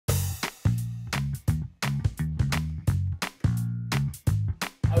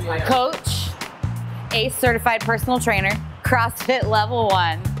Coach, ACE certified personal trainer, CrossFit level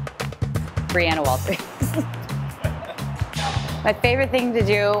 1, Brianna Walters. My favorite thing to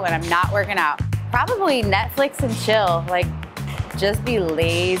do when I'm not working out, probably Netflix and chill, like just be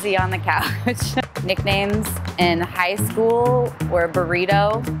lazy on the couch. Nicknames in high school were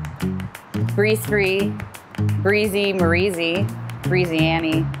Burrito, Breeze Free, Breezy Mareezy, Breezy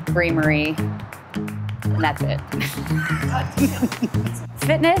Annie, Bree Marie, and that's it.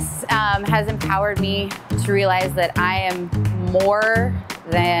 Fitness has empowered me to realize that I am more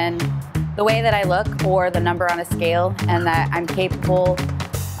than the way that I look or the number on a scale, and that I'm capable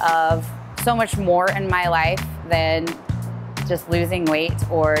of so much more in my life than just losing weight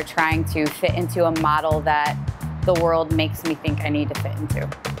or trying to fit into a model that the world makes me think I need to fit into.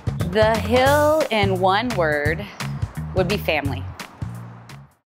 The hill in one word would be family.